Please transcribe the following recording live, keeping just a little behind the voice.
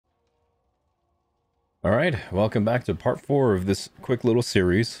All right, welcome back to part 4 of this quick little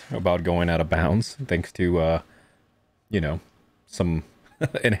series about going out of bounds, thanks to, you know, some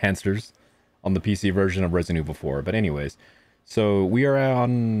enhancers on the PC version of Resident Evil 4. But anyways, so we are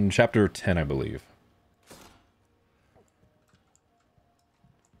on chapter 10, I believe.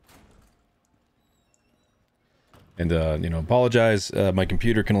 And, apologize, my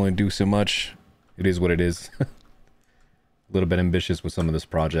computer can only do so much. It is what it is. A little bit ambitious with some of this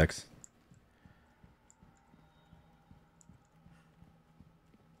projects.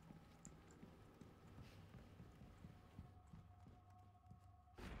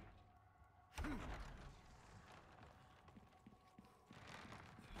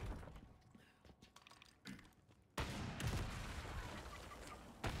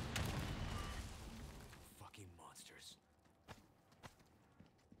 Fucking monsters.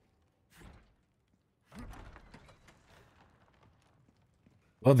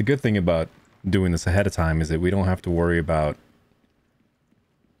 Well, the good thing about doing this ahead of time is that we don't have to worry about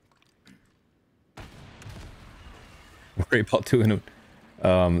doing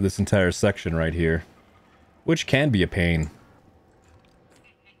this entire section right here, which can be a pain.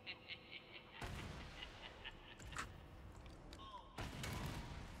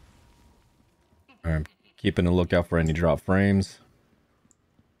 I'm keeping a lookout for any drop frames.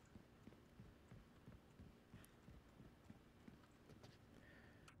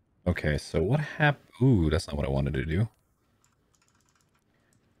 Okay, so what Ooh, that's not what I wanted to do. What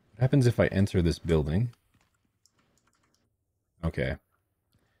happens if I enter this building? Okay.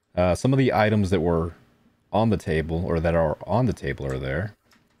 Some of the items that were on the table, or that are on the table, are there.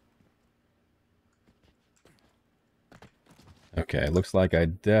 Okay, looks like I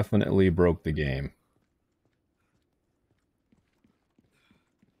definitely broke the game.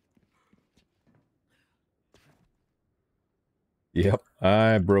 Yep,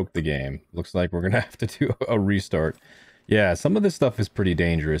 I broke the game. Looks like we're gonna have to do a restart. Yeah, some of this stuff is pretty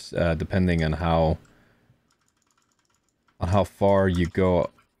dangerous, depending on how far you go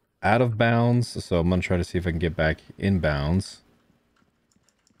out of bounds. So I'm gonna try to see if I can get back in bounds,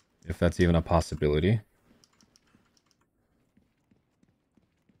 if that's even a possibility.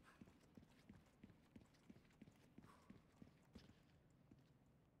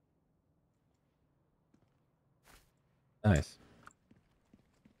 Nice.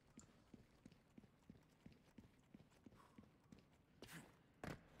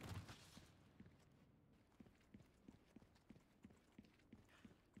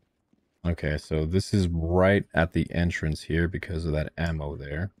 Okay, so this is right at the entrance here because of that ammo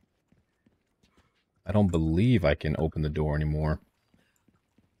there. I don't believe I can open the door anymore.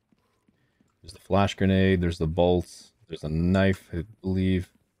 There's the flash grenade, there's the bolts, there's a knife, I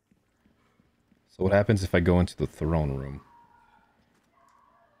believe. So what happens if I go into the throne room?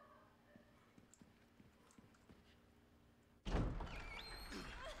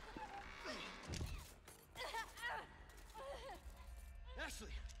 Ashley!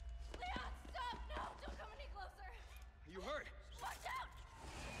 Leon, stop! No, don't come any closer! Are you hurt? Watch out!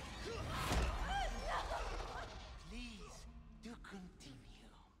 Please, do continue.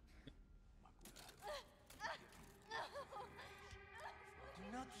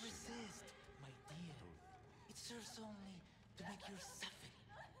 Do not resist, my dear. It serves only to make your suffering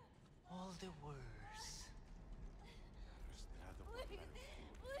all the worse. Please,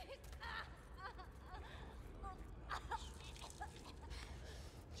 please!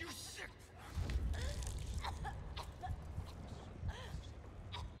 You sick!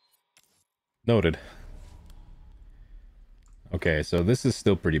 Noted. Okay, so this is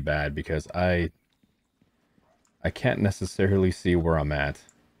still pretty bad because I can't necessarily see where I'm at.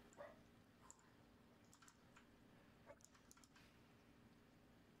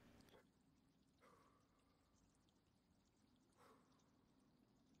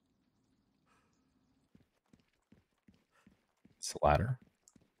 It's a ladder.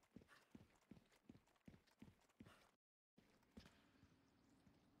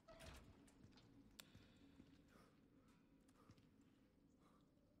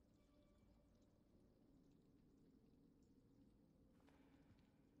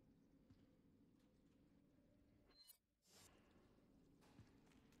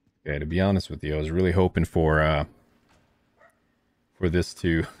 Okay, to be honest with you, I was really hoping for this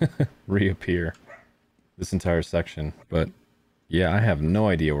to reappear, this entire section, but yeah, I have no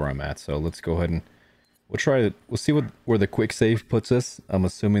idea where I'm at, so let's go ahead and we'll see where the quick save puts us. I'm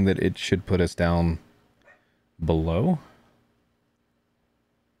assuming that it should put us down below.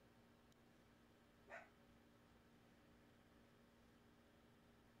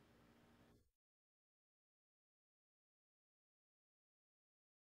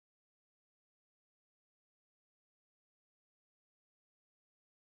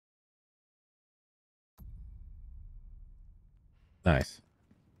 Nice.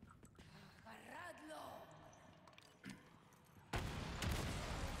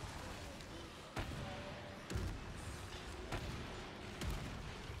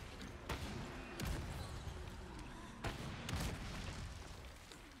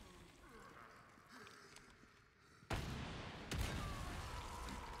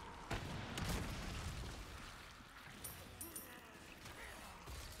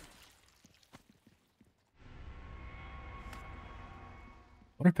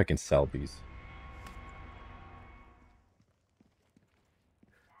 I wonder if I can sell these.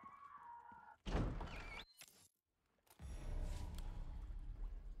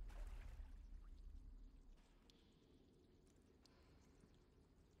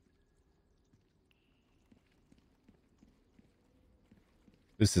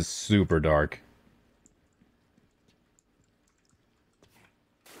 This is super dark.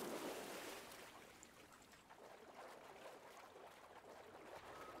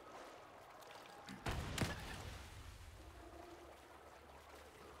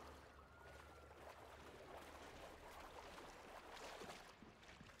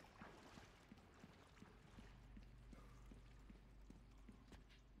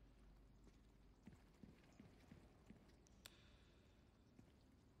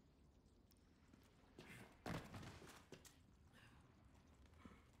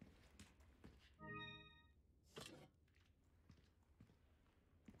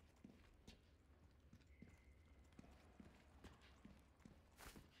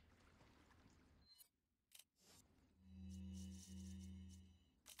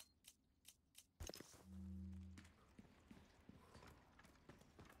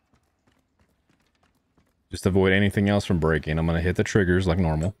 Just avoid anything else from breaking. I'm going to hit the triggers like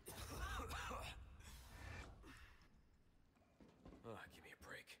normal. Give me a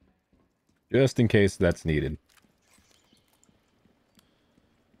break. Just in case that's needed.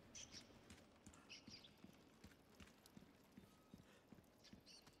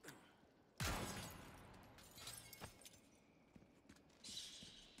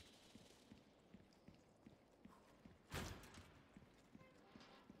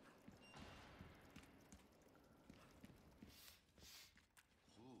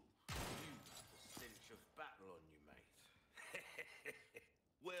 Stench of battle on you, mate.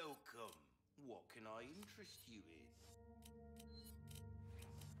 Welcome. What can I interest you in?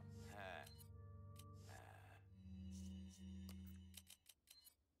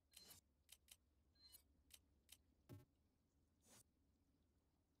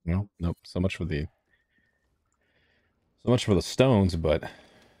 No, nope. So much for the stones, but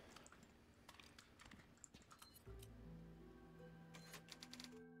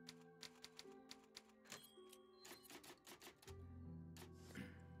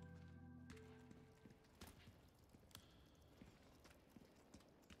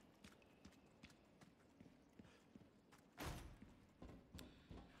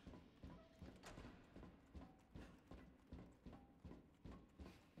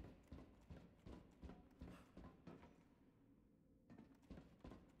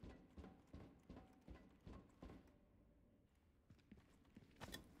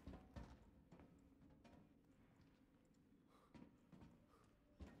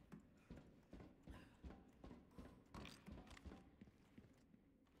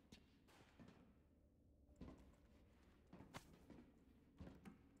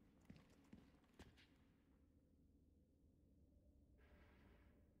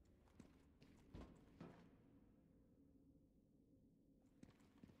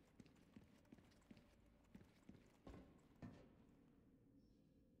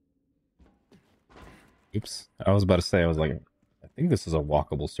oops. I was about to say, I was like, I think this is a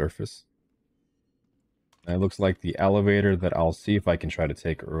walkable surface. And it looks like the elevator that I'll see if I can try to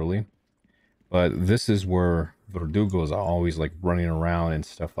take early. But this is where Verdugos are always like running around and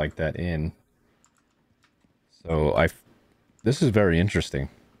stuff like that in. So this is very interesting.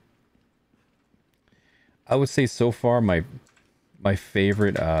 I would say so far my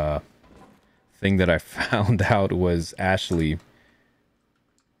favorite thing that I found out was Ashley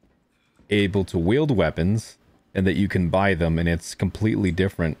able to wield weapons and that you can buy them and it's completely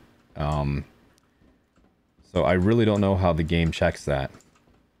different. So I really don't know how the game checks that.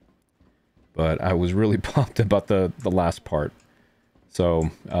 But I was really pumped about the last part. So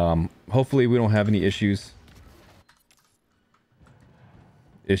hopefully we don't have any issues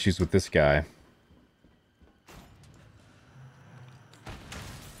with this guy.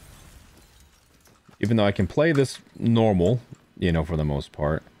 Even though I can play this normal, you know, for the most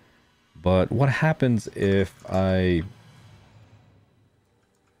part. But what happens if I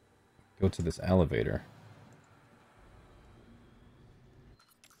go to this elevator?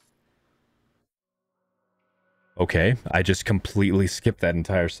 Okay, I just completely skipped that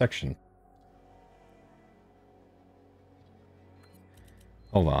entire section.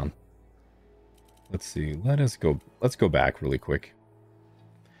 Hold on. Let's see. Let's go back really quick.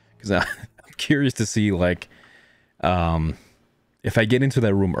 Because I'm curious to see, like, if I get into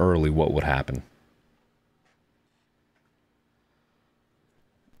that room early, what would happen?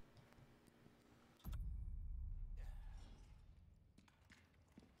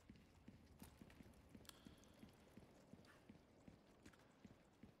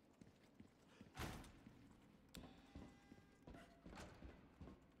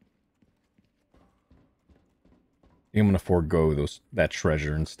 I'm gonna forego that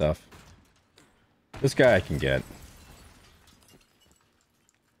treasure and stuff. This guy I can get.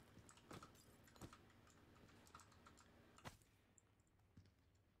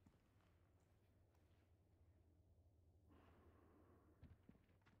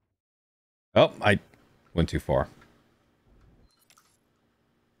 Oh, I went too far.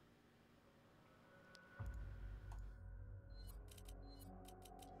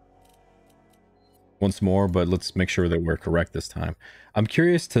 Once more, but let's make sure that we're correct this time. I'm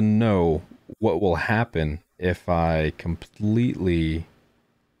curious to know what will happen if I completely...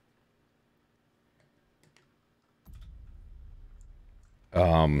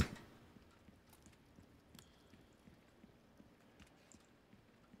 let's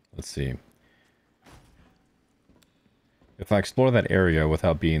see. If I explore that area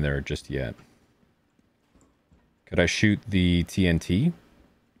without being there just yet. Could I shoot the TNT?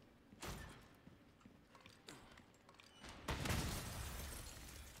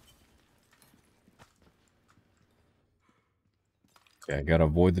 Okay, I gotta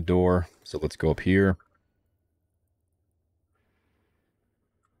avoid the door. So let's go up here.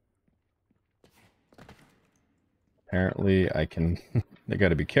 Apparently I can... I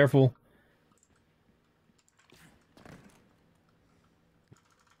gotta be careful.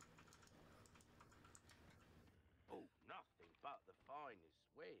 Oh, nothing but the finest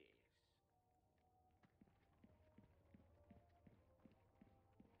wares.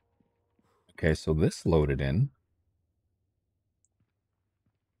 Okay, so this loaded in.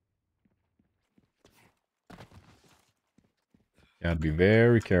 Gotta be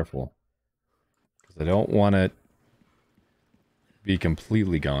very careful. Because I don't want to be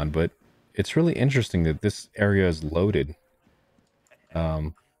completely gone, but it's really interesting that this area is loaded. What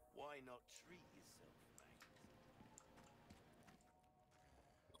Why not treat yourself,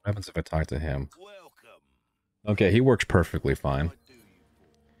 happens if I talk to him? mate? Welcome. Okay, he works perfectly fine. I do you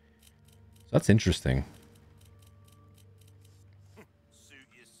So that's interesting. for. Suit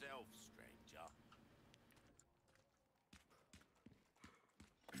yourself, stranger.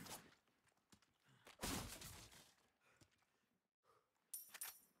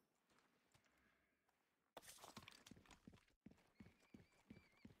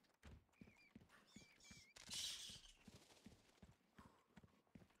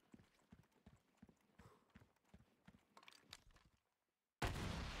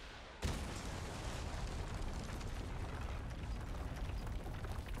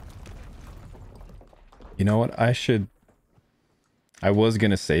 You know what? I was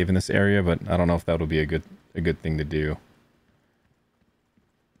gonna save in this area, but I don't know if that'll be a good thing to do.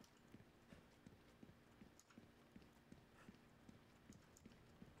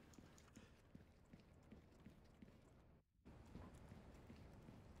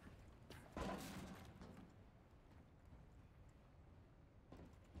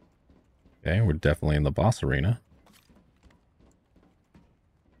 Okay, we're definitely in the boss arena.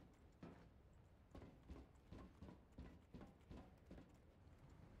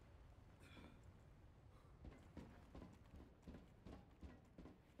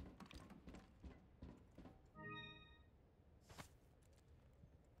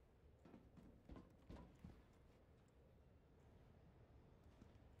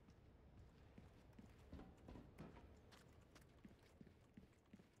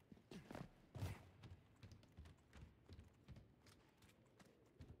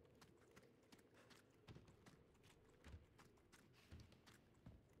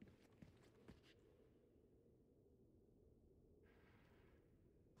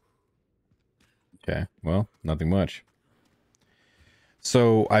 Okay, well, nothing much.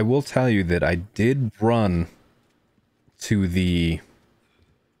 So I will tell you that I did run to the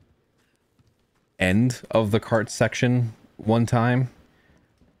end of the cart section one time.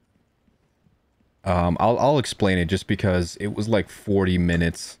 I'll explain it just because it was like 40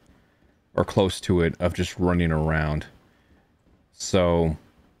 minutes or close to it of just running around. So,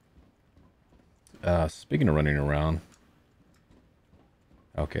 speaking of running around,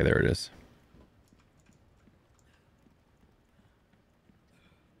 okay, there it is.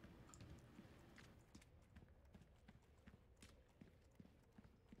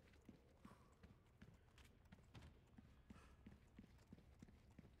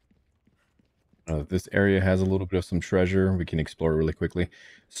 This area has a little bit of some treasure. We can explore really quickly.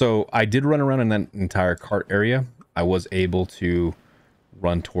 So I did run around in that entire cart area. I was able to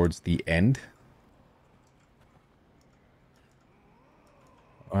run towards the end.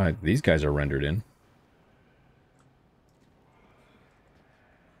 Alright, these guys are rendered in.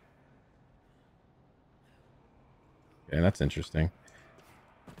 Okay, that's interesting.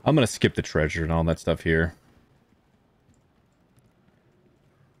 I'm gonna skip the treasure and all that stuff here.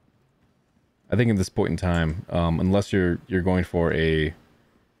 I think at this point in time, unless you're going for a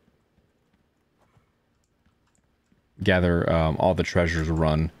gather all the treasures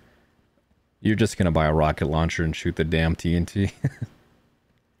run, you're just gonna buy a rocket launcher and shoot the damn TNT.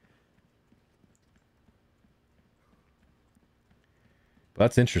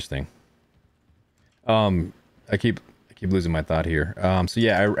 That's interesting. I keep losing my thought here. So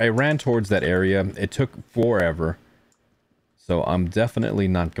yeah, I ran towards that area. It took forever. So I'm definitely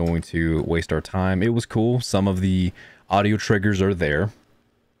not going to waste our time. It was cool. Some of the audio triggers are there.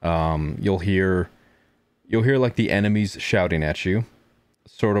 You'll hear like the enemies shouting at you,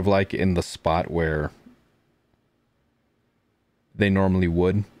 sort of like in the spot where they normally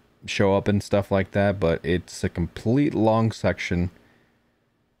would show up and stuff like that, but it's a complete long section.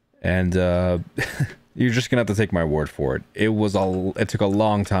 And you're just gonna have to take my word for it. It took a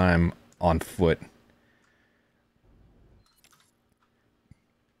long time on foot.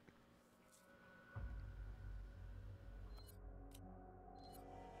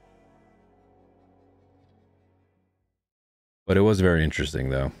 But it was very interesting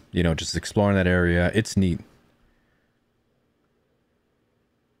though. You know, just exploring that area. It's neat.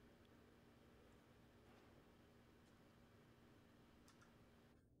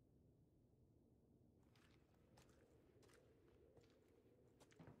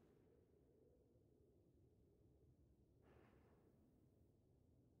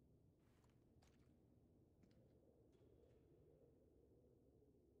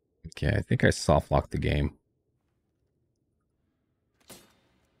 Okay, I think I soft locked the game.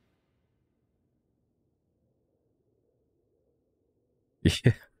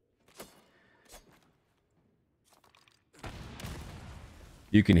 Yeah.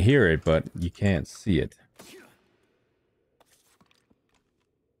 You can hear it, but you can't see it.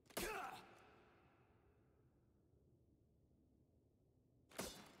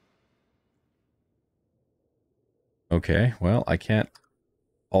 Okay, well, I can't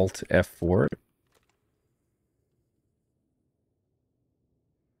Alt F4 it.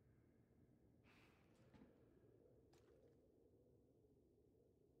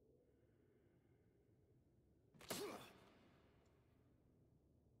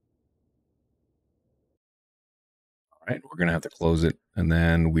 All right, we're gonna have to close it, and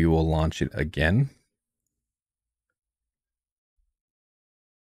then we will launch it again.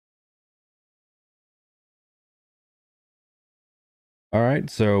 All right,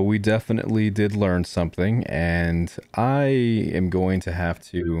 so we definitely did learn something, and I am going to have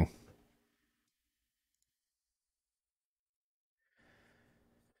to...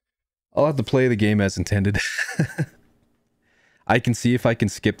 I'll have to play the game as intended. I can see if I can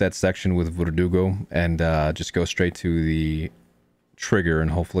skip that section with Verdugo and just go straight to the trigger,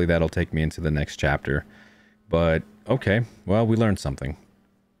 and hopefully that'll take me into the next chapter. But, okay, well, we learned something.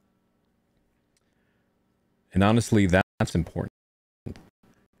 And honestly, that's important.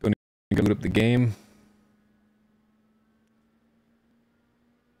 Going to load up the game.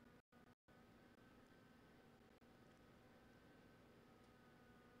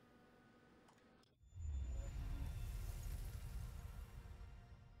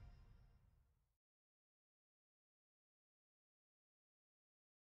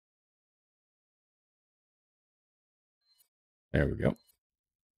 There we go.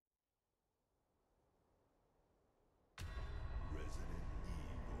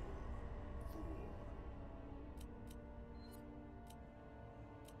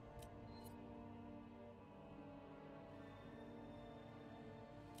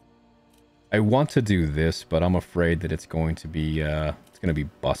 I want to do this, but I'm afraid that it's going to be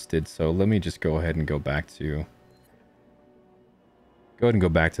busted. So let me just go ahead and go back to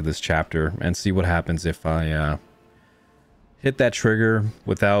this chapter and see what happens if I hit that trigger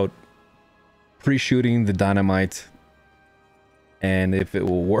without pre-shooting the dynamite, and if it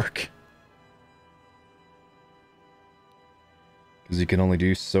will work. Because you can only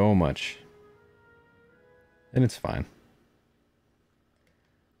do so much. And it's fine.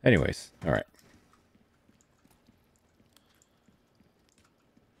 Anyways, alright.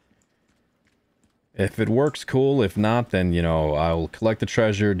 If it works, cool. If not, then, you know, I'll collect the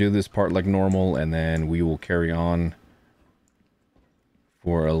treasure, do this part like normal, and then we will carry on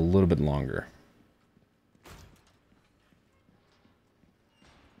for a little bit longer.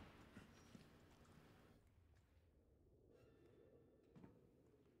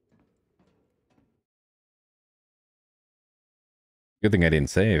 Good thing I didn't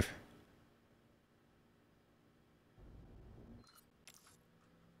save.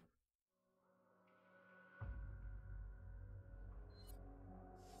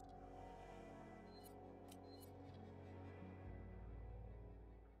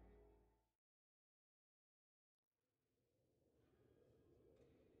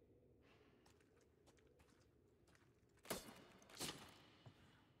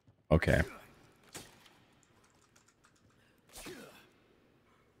 Okay.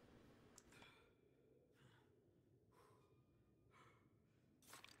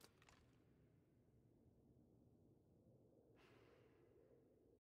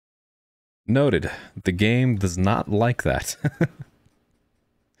 Noted. The game does not like that.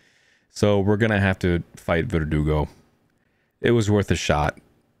 So we're gonna have to fight Verdugo. It was worth a shot.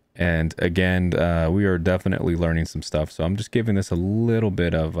 And again, we are definitely learning some stuff. So I'm just giving this a little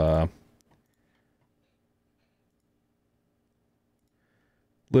bit of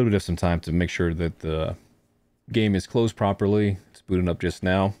some time to make sure that the game is closed properly. It's booting up just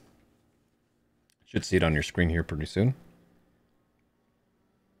now. Should see it on your screen here pretty soon.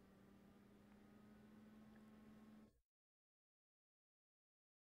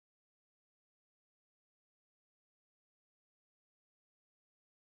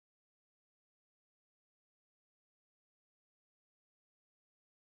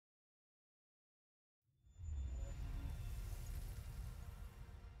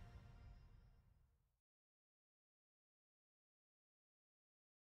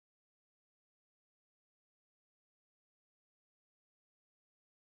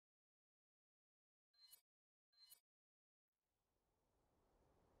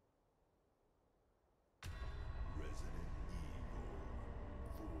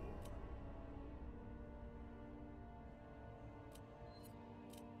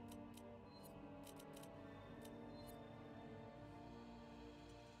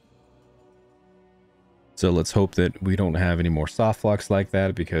 So let's hope that we don't have any more soft locks like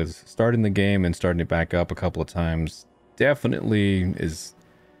that, because starting the game and starting it back up a couple of times definitely is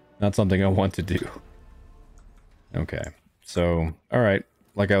not something I want to do. Okay, so, alright,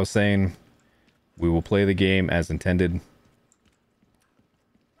 like I was saying, we will play the game as intended.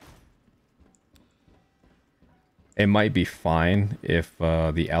 It might be fine if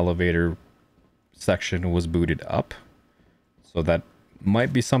the elevator section was booted up, so that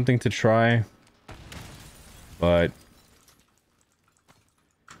might be something to try. But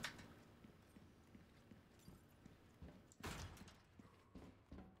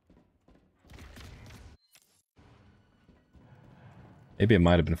maybe it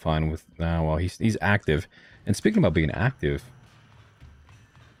might have been fine with now. Well, he's active. And speaking about being active,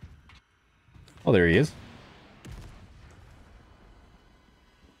 oh, there he is.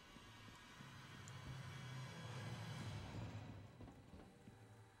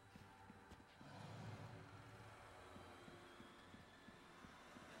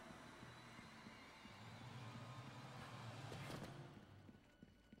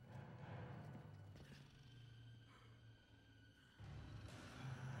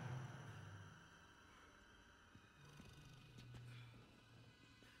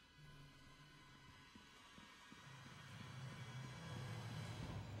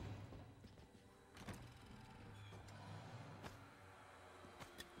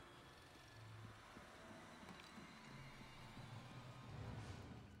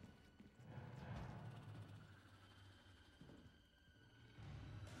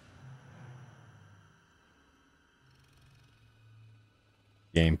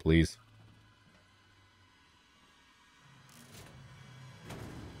 Game, please.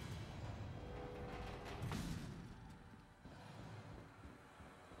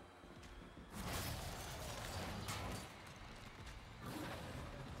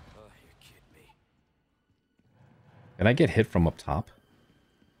 Oh, you're kidding me. Can I get hit from up top?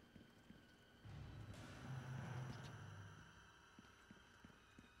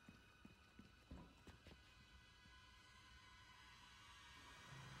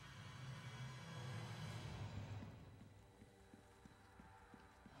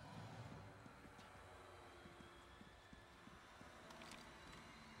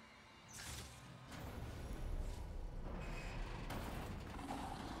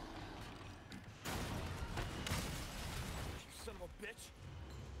 You son of a bitch.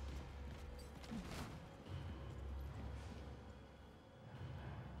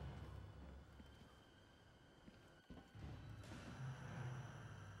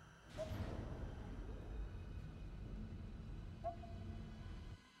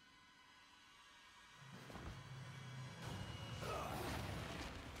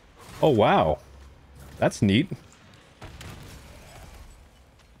 Oh, wow. That's neat.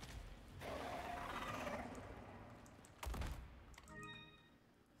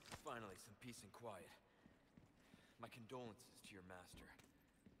 some peace and quiet. My condolences to your master.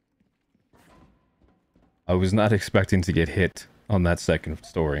 I was not expecting to get hit on that second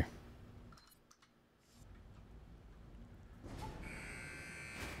story.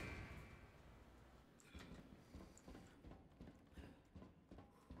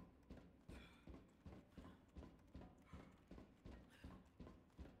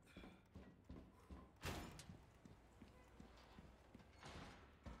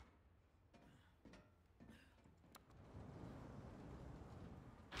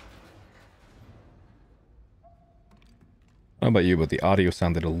 I don't know about you, but the audio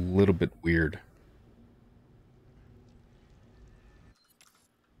sounded a little bit weird.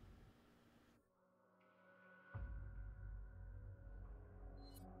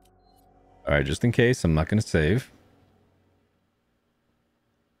 Alright, just in case, I'm not going to save.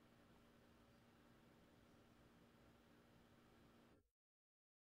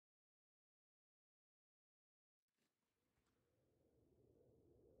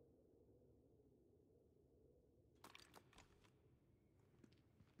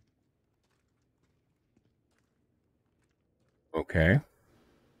 Okay.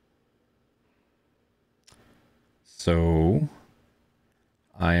 So,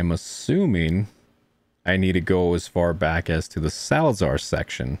 I am assuming I need to go as far back as to the Salazar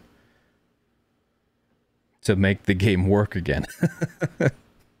section to make the game work again.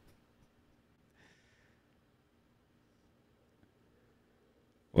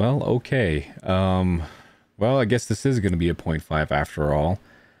 Well, okay. Well, I guess this is going to be a 0.5 after all.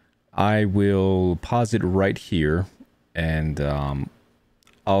 I will pause it right here, and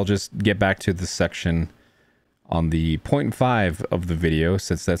I'll just get back to the section on the 0.5 of the video,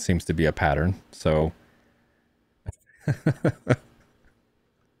 since that seems to be a pattern. So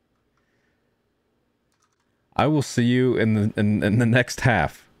I will see you in the next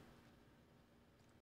half.